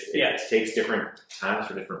it takes different times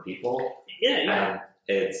for different people. Yeah.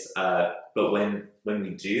 It's but when we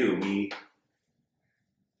do,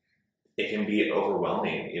 it can be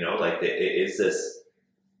overwhelming. Like it is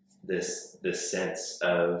this sense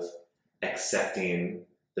of accepting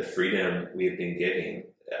the freedom we have been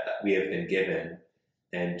given,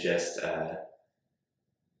 and just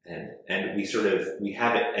and we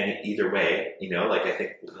have it either way. Like I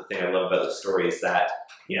think the thing I love about the story is that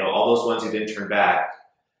all those ones who didn't turn back,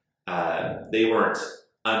 they weren't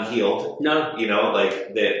unhealed. No,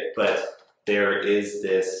 like that, but there is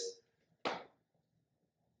this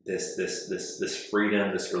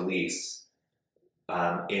freedom, this release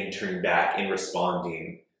in turning back, in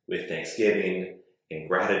responding with thanksgiving and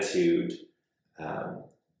gratitude,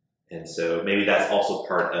 and so maybe that's also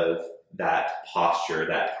part of that posture,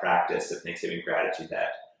 that practice of thanksgiving and gratitude,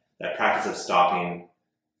 that practice of stopping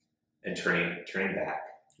and turning back,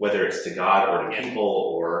 whether it's to God or to people,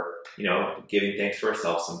 or giving thanks to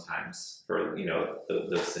ourselves sometimes for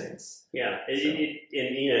those things. Yeah,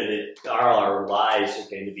 our lives are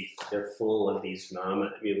going to be, they're full of these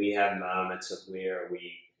moments. I mean, we have moments of where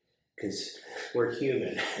because we're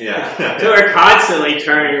human. Yeah. So we're constantly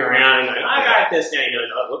turning around and like, I got this now.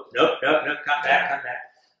 Nope, come back.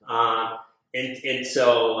 And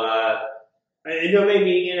so,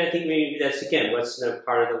 maybe, and I think maybe that's again what's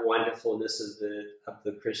part of the wonderfulness of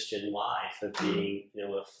the Christian life, of being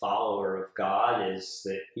a follower of God, is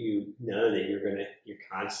that that you're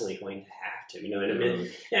constantly going to have to,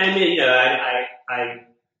 and I mean, I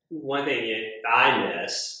one thing I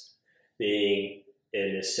miss being,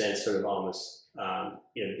 in a sense, sort of almost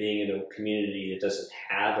being in a community that doesn't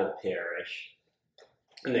have a parish,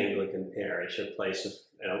 an Anglican parish, a place of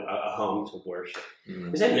a home to worship,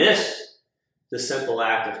 because I miss the simple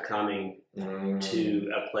act of coming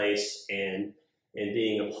to a place and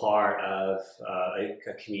being a part of a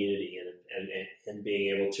community, and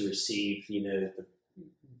being able to receive the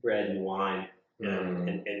bread and wine,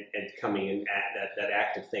 and coming in at that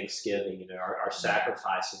act of thanksgiving, our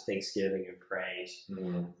sacrifice of thanksgiving and praise.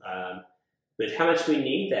 But how much we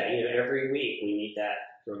need that, every week we need that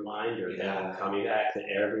reminder that coming back, that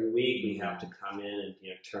every week we have to come in and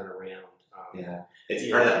turn around.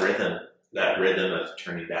 It's part of that rhythm of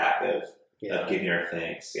turning back, of giving our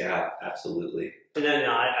thanks. Yeah, absolutely. And then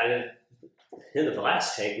in the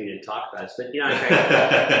last take we didn't talk about this, but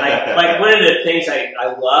like one of the things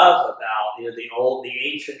I love about the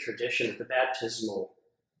ancient tradition of the baptismal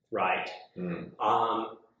rite,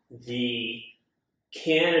 the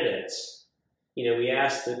candidates, we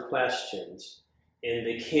ask the questions, and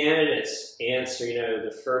the candidates answer,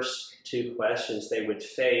 the first two questions they would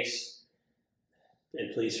face,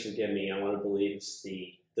 and please forgive me, I want to believe it's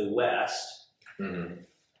the West. And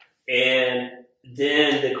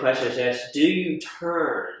then the question is asked, do you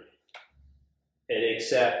turn and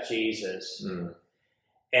accept Jesus?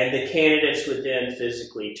 And the candidates would then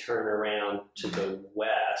physically turn around to the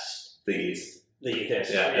West. The East. The East,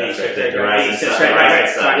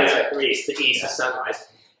 the East, the sunrise.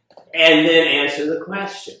 And then answer the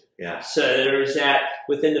question. Yeah. So there's that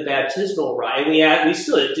within the baptismal rite. We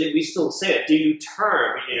still say it. Do you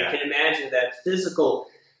turn? You can imagine that physical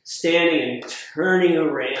standing and turning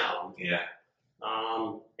around. Yeah.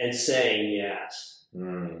 And saying yes.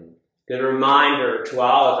 Good reminder to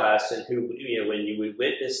all of us, and who when you would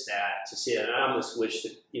witness that, to see it. I almost wish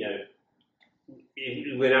that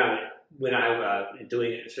when I'm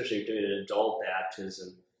doing, especially doing an adult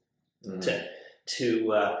baptism,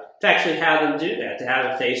 to actually have them do that, to have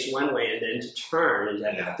them face one way and then to turn,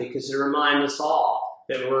 and because it reminds us all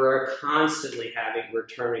that we're constantly we're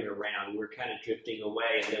turning around, we're kind of drifting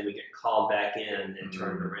away, and then we get called back in and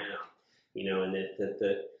turned around, and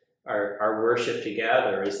that our worship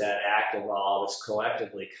together is that act of all of us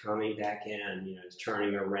collectively coming back in,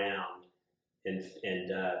 turning around and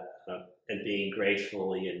being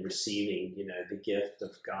gratefully and receiving, the gift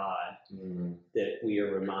of God that we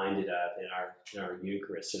are reminded of in our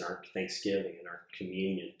Eucharist, in our Thanksgiving, in our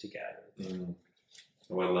communion together.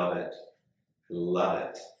 Oh, I love it.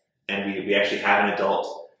 And we actually have an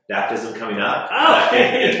adult baptism coming up. Oh,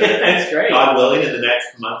 that's great. God willing, in the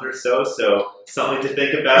next month or so something to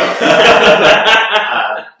think about.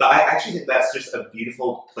 But I actually think that's just a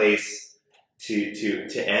beautiful place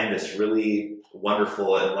to end this really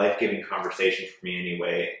wonderful and life-giving conversation for me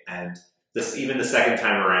anyway. And this, even the second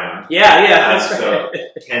time around. Yeah, that's so, right.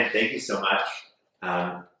 Ken, thank you so much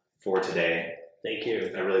for today. Thank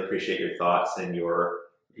you. I really appreciate your thoughts and your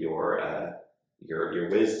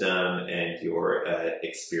wisdom and your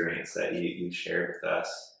experience that you shared with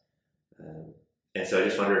us. And so I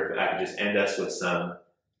just wonder if I could just end us with some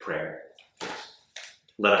prayer.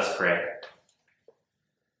 Let us pray.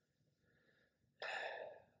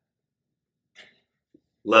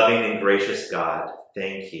 Loving and gracious God,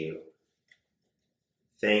 thank you.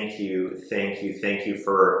 Thank you, thank you, thank you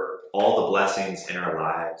for all the blessings in our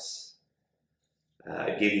lives.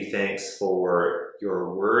 I give you thanks for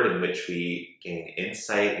your word in which we gain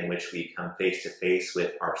insight, in which we come face to face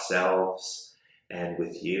with ourselves and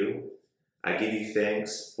with you. I give you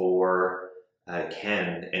thanks for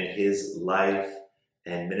Ken and his life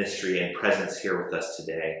and ministry and presence here with us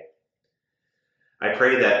today. I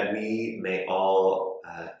pray that we may all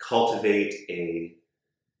cultivate a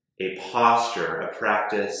posture, a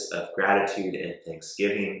practice of gratitude and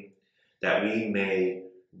thanksgiving, that we may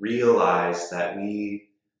realize that we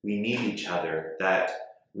need each other, that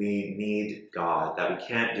we need God, that we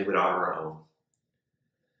can't do it on our own.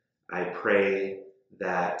 I pray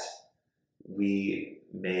that we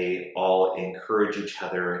may all encourage each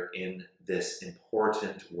other in this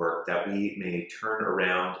important work, that we may turn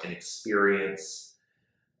around and experience,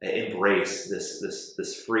 embrace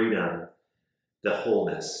this freedom, the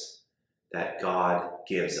wholeness that God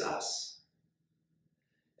gives us.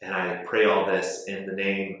 And I pray all this in the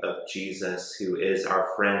name of Jesus, who is our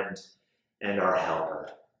friend and our helper.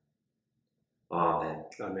 Amen.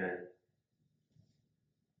 Amen.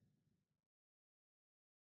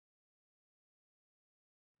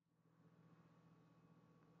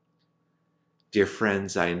 Dear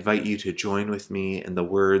friends, I invite you to join with me in the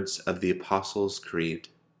words of the Apostles' Creed.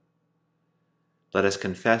 Let us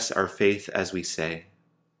confess our faith as we say,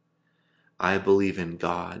 I believe in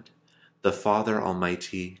God, the Father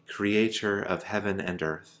Almighty, creator of heaven and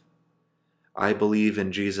earth. I believe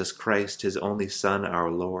in Jesus Christ, his only Son,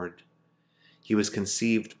 our Lord. He was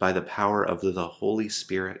conceived by the power of the Holy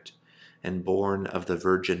Spirit and born of the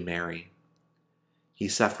Virgin Mary. He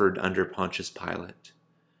suffered under Pontius Pilate,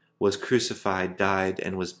 was crucified, died,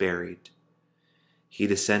 and was buried. He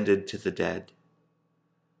descended to the dead.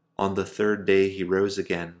 On the third day he rose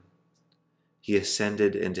again. He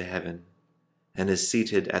ascended into heaven and is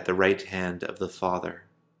seated at the right hand of the Father.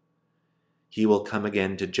 He will come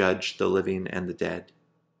again to judge the living and the dead.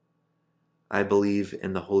 I believe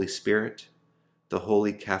in the Holy Spirit, the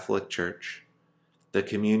Holy Catholic Church, the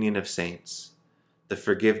communion of saints, the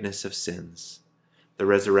forgiveness of sins, the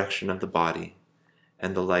resurrection of the body,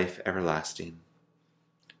 and the life everlasting.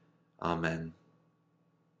 Amen.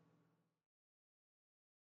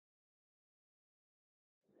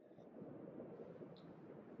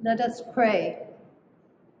 Let us pray.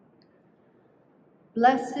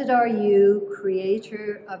 Blessed are you,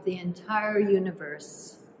 creator of the entire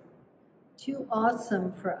universe, too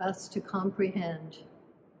awesome for us to comprehend.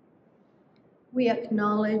 We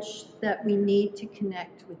acknowledge that we need to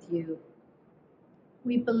connect with you.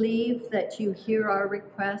 We believe that you hear our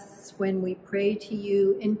requests when we pray to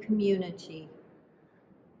you in community.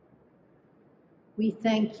 We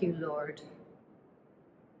thank you, Lord.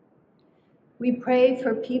 We pray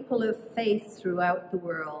for people of faith throughout the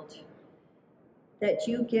world, that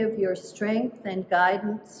you give your strength and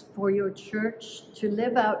guidance for your church to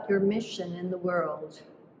live out your mission in the world.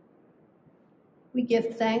 We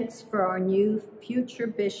give thanks for our new future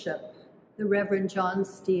bishop, the Reverend John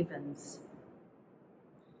Stevens.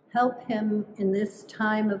 Help him in this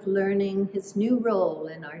time of learning his new role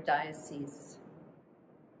in our diocese.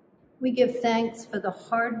 We give thanks for the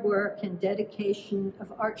hard work and dedication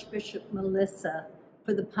of Archbishop Melissa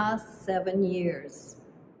for the past 7 years.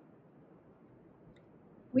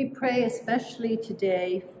 We pray especially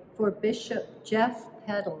today for Bishop Jeff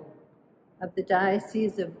Peddle of the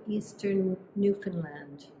Diocese of Eastern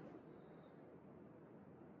Newfoundland.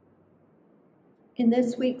 In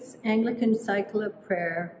this week's Anglican Cycle of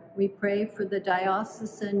Prayer, we pray for the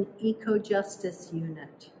Diocesan Eco-Justice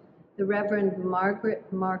Unit, the Reverend Margaret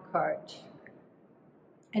Marquardt,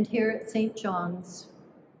 and here at St. John's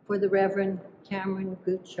for the Reverend Cameron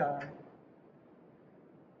Gutjahr.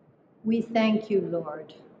 We thank you,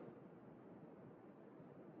 Lord.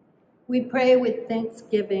 We pray with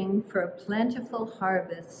thanksgiving for a plentiful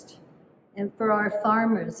harvest and for our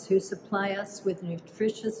farmers who supply us with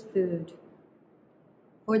nutritious food,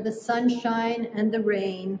 for the sunshine and the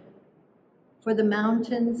rain, for the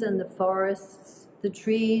mountains and the forests, the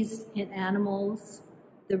trees and animals,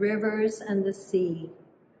 the rivers and the sea,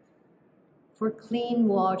 for clean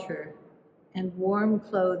water and warm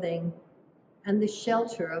clothing and the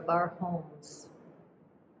shelter of our homes.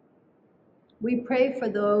 We pray for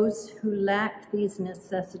those who lack these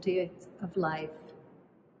necessities of life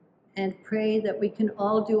and pray that we can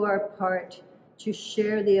all do our part to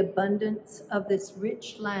share the abundance of this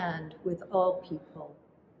rich land with all people.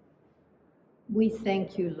 We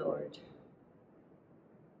thank you, Lord.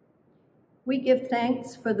 We give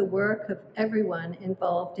thanks for the work of everyone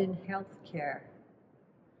involved in healthcare.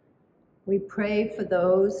 We pray for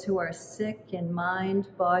those who are sick in mind,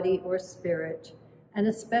 body, or spirit, and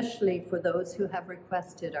especially for those who have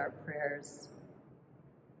requested our prayers.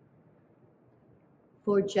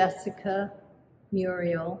 For Jessica,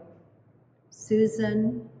 Muriel,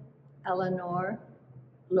 Susan, Eleanor,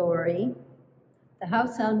 Lori, the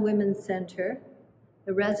Howsound Women's Center,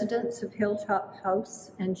 the residents of Hilltop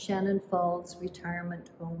House and Shannon Falls Retirement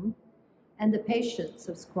Home, and the patients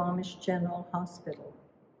of Squamish General Hospital.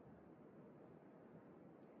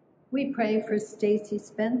 We pray for Stacy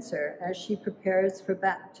Spencer as she prepares for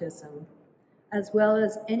baptism, as well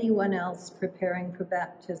as anyone else preparing for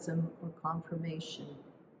baptism or confirmation.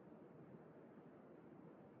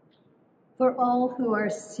 For all who are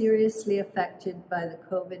seriously affected by the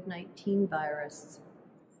COVID-19 virus,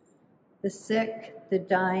 the sick, the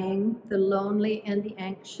dying, the lonely, and the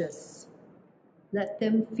anxious, let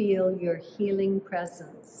them feel your healing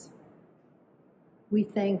presence. We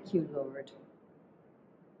thank you, Lord.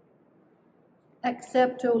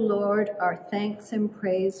 Accept, O Lord, our thanks and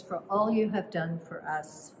praise for all you have done for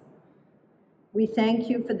us. We thank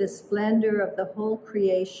you for the splendor of the whole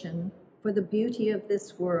creation, for the beauty of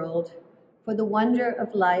this world, for the wonder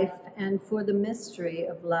of life, and for the mystery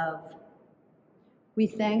of love. We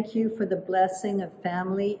thank you for the blessing of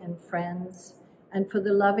family and friends, and for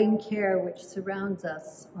the loving care which surrounds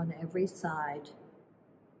us on every side.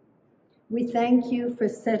 We thank you for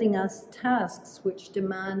setting us tasks which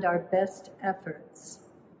demand our best efforts,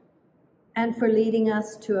 and for leading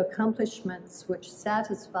us to accomplishments which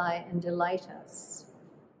satisfy and delight us.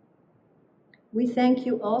 We thank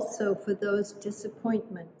you also for those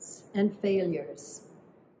disappointments and failures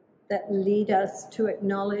that lead us to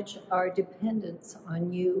acknowledge our dependence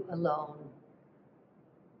on you alone.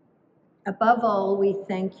 Above all, we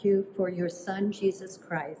thank you for your Son, Jesus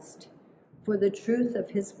Christ, for the truth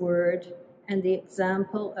of his word and the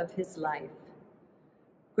example of his life.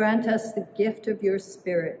 Grant us the gift of your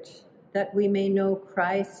Spirit, that we may know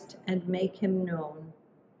Christ and make him known,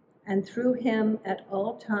 and through him at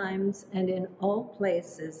all times and in all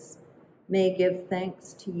places may give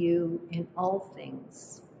thanks to you in all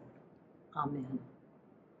things. Amen.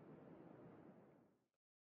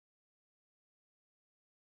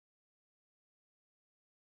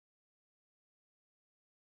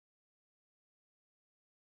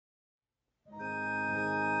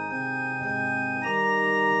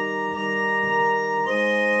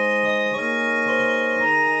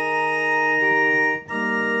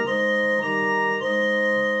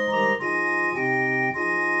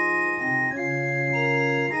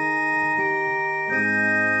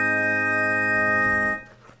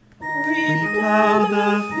 Plow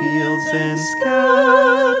the fields and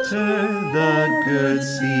scatter the good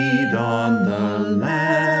seed on the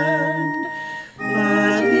land.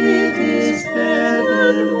 But it is fed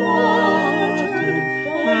and watered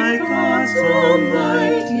by God's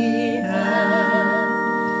almighty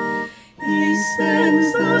hand. He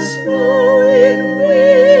sends the snow in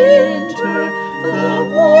winter, the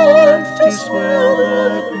warmth to swell the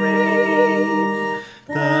grain,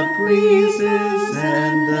 the breezes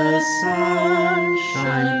and the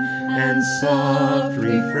sunshine, and soft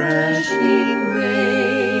refreshing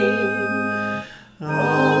rain.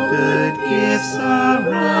 All good gifts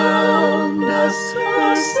around us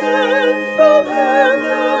are sent from heaven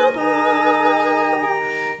above.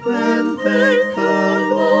 And thank the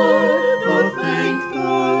Lord, oh thank the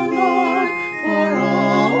Lord for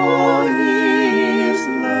all his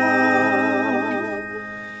love.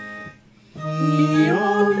 He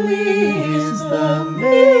only is the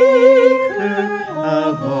maker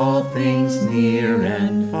of all things near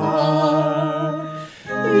and far.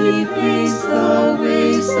 He paints the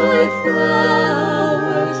wayside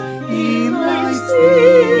flowers, he lights the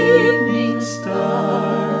evening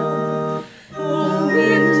star. The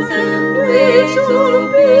winds and waves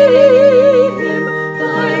obey him,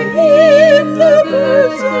 by him the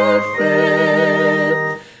birds are fed.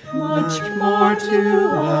 Much to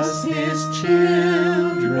us his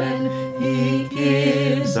children, he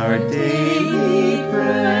gives our daily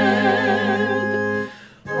bread.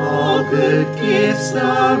 All good gifts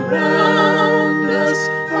around us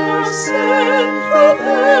are sent from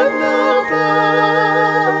heaven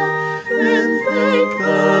above. And thank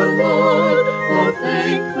the Lord, oh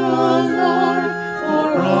thank the Lord, for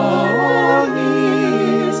all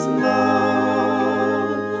his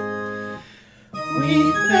love. We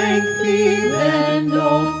thank thee then,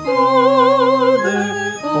 O Father,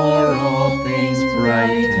 for all things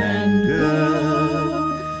bright and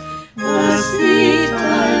good, the seed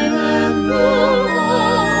time and the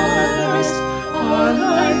harvest, our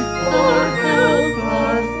life, our health,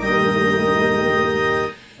 our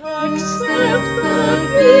food. Accept the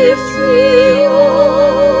gifts we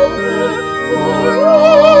offer, for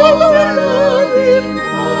all our love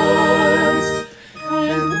imparts,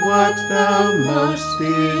 and what thou most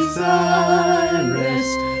desirest,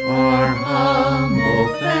 our humble,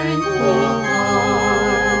 thankful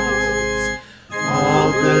hearts.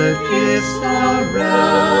 All good gifts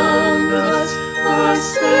around us are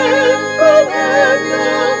sent from heaven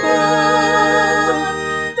above.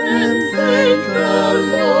 And thank the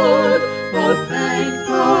Lord, oh thank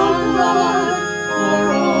the Lord, for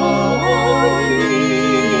all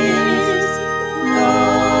his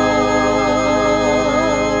love.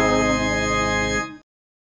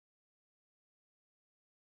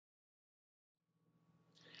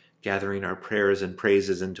 Gathering our prayers and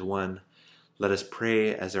praises into one, let us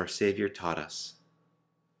pray as our Savior taught us.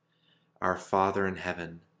 Our Father in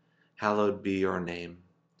heaven, hallowed be your name.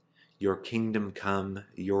 Your kingdom come,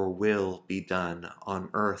 your will be done on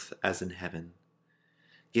earth as in heaven.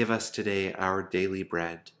 Give us today our daily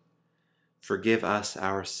bread. Forgive us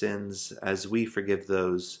our sins as we forgive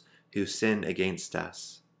those who sin against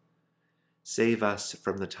us. Save us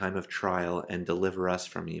from the time of trial and deliver us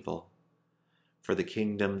from evil. For the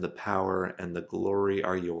kingdom, the power, and the glory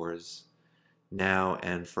are yours, now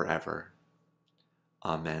and forever.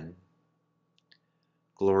 Amen.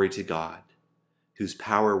 Glory to God, whose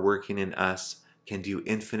power working in us can do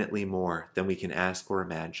infinitely more than we can ask or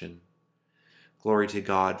imagine. Glory to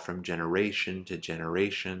God from generation to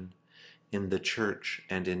generation, in the church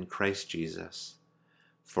and in Christ Jesus,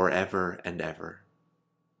 forever and ever.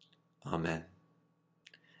 Amen.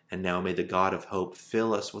 And now may the God of hope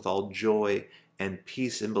fill us with all joy and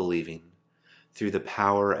peace in believing, through the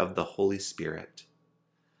power of the Holy Spirit.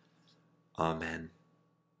 Amen.